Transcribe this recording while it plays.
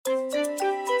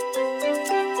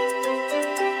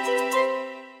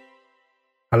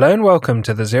Hello and welcome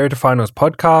to the Zero to Finals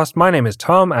podcast. My name is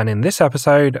Tom, and in this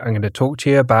episode, I'm going to talk to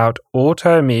you about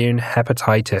autoimmune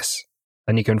hepatitis.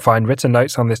 And you can find written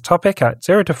notes on this topic at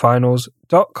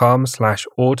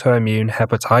zerotofinals.com/autoimmune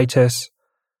hepatitis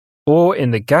or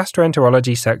in the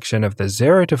gastroenterology section of the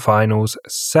Zero to Finals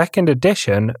second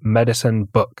edition medicine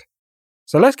book.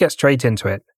 So let's get straight into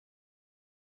it.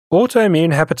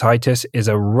 Autoimmune hepatitis is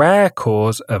a rare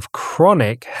cause of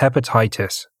chronic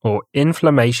hepatitis or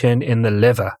inflammation in the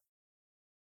liver.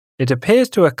 It appears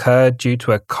to occur due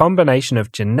to a combination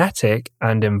of genetic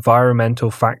and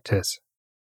environmental factors.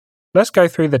 Let's go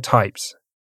through the types.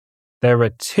 There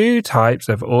are two types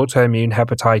of autoimmune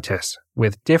hepatitis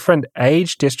with different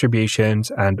age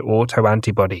distributions and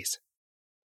autoantibodies.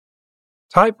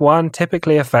 Type 1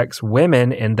 typically affects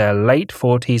women in their late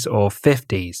 40s or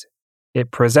 50s. It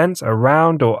presents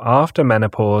around or after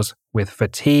menopause with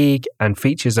fatigue and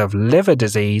features of liver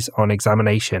disease on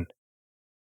examination.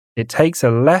 It takes a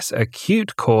less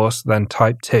acute course than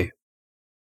type 2.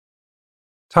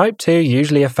 Type 2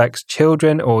 usually affects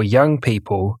children or young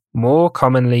people, more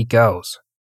commonly girls.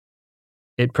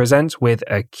 It presents with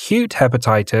acute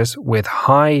hepatitis with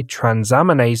high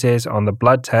transaminases on the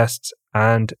blood tests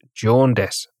and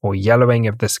jaundice or yellowing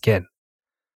of the skin.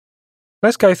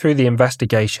 Let's go through the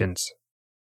investigations.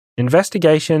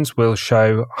 Investigations will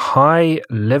show high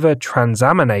liver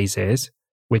transaminases,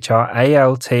 which are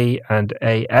ALT and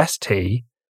AST,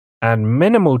 and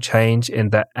minimal change in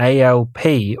the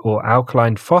ALP or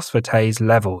alkaline phosphatase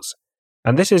levels,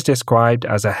 and this is described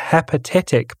as a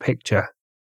hepatitic picture.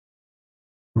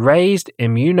 Raised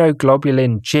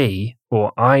immunoglobulin G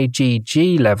or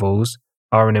IgG levels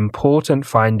are an important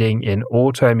finding in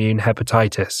autoimmune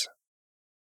hepatitis.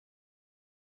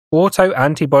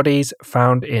 Autoantibodies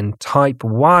found in type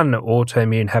 1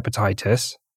 autoimmune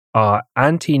hepatitis are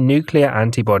anti-nuclear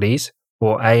antibodies,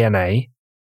 or ANA,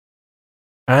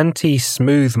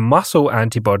 anti-smooth muscle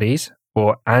antibodies,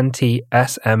 or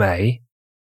anti-SMA,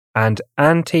 and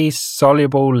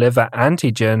anti-soluble liver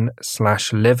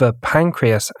antigen/liver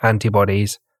pancreas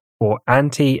antibodies, or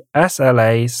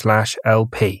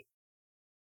anti-SLA/LP.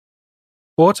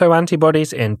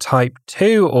 Autoantibodies in type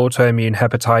 2 autoimmune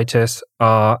hepatitis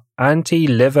are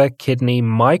anti-liver kidney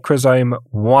microsome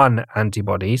 1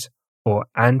 antibodies, or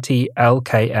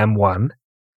anti-LKM1,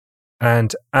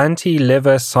 and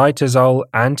anti-liver cytosol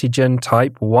antigen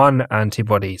type 1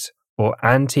 antibodies, or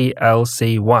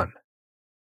anti-LC1.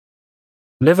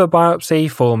 Liver biopsy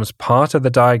forms part of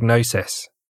the diagnosis.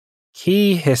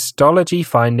 Key histology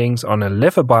findings on a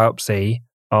liver biopsy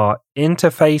are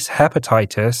interface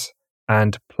hepatitis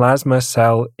and plasma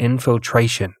cell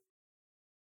infiltration.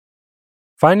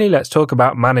 Finally, let's talk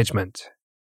about management.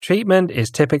 Treatment is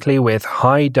typically with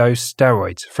high-dose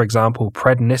steroids, for example,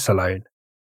 prednisolone.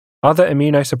 Other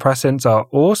immunosuppressants are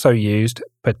also used,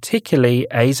 particularly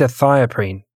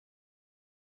azathioprine.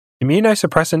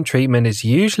 Immunosuppressant treatment is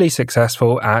usually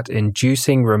successful at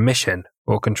inducing remission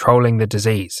or controlling the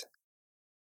disease.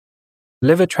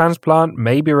 Liver transplant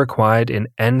may be required in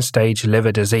end-stage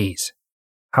liver disease.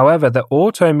 However, the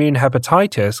autoimmune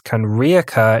hepatitis can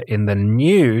reoccur in the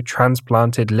new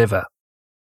transplanted liver.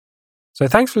 So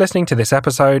thanks for listening to this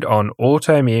episode on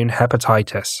autoimmune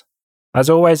hepatitis. As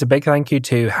always, a big thank you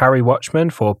to Harry Watchman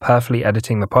for perfectly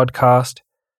editing the podcast.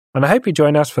 And I hope you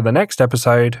join us for the next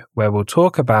episode where we'll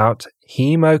talk about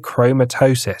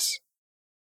hemochromatosis.